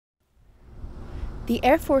The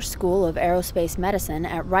Air Force School of Aerospace Medicine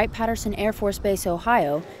at Wright-Patterson Air Force Base,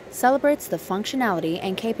 Ohio, celebrates the functionality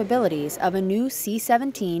and capabilities of a new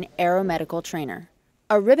C-17 Aeromedical trainer.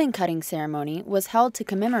 A ribbon-cutting ceremony was held to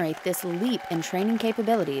commemorate this leap in training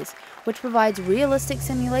capabilities, which provides realistic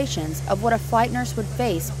simulations of what a flight nurse would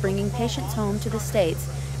face bringing patients home to the States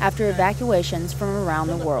after evacuations from around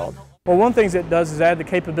the world. Well, one thing it does is add the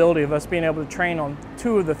capability of us being able to train on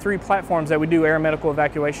 2 of the 3 platforms that we do aeromedical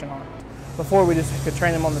evacuation on. Before we just could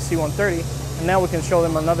train them on the C-130, and now we can show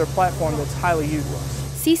them another platform that's highly utilized.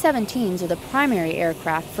 C-17s are the primary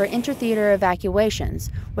aircraft for intertheater evacuations,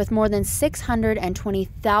 with more than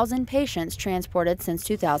 620,000 patients transported since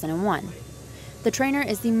 2001. The trainer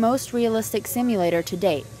is the most realistic simulator to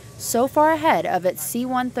date, so far ahead of its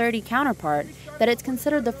C-130 counterpart that it's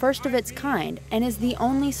considered the first of its kind and is the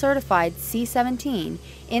only certified C-17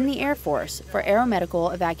 in the Air Force for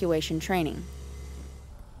aeromedical evacuation training.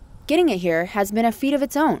 Getting it here has been a feat of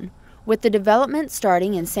its own, with the development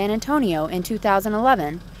starting in San Antonio in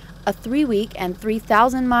 2011, a 3-week and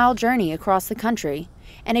 3,000-mile journey across the country,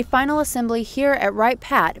 and a final assembly here at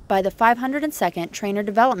Wright-Pat by the 502nd Trainer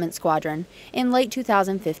Development Squadron in late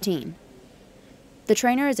 2015. The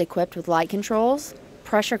trainer is equipped with light controls,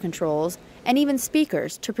 pressure controls, and even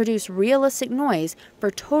speakers to produce realistic noise for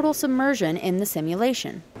total submersion in the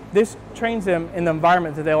simulation. This trains them in the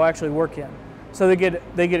environment that they'll actually work in. So they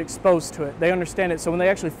get exposed to it. They understand it. So when they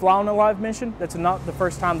actually fly on a live mission, that's not the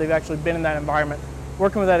first time they've actually been in that environment,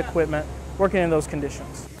 working with that equipment, working in those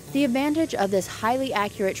conditions. The advantage of this highly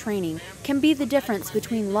accurate training can be the difference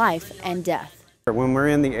between life and death. When we're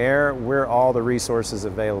in the air, we're all the resources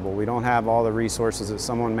available. We don't have all the resources that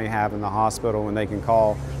someone may have in the hospital when they can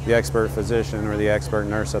call the expert physician or the expert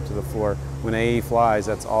nurse up to the floor. When AE flies,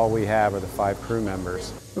 that's all we have are the 5 crew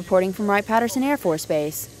members. Reporting from Wright-Patterson Air Force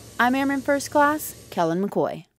Base, I'm Airman First Class Kellen McCoy.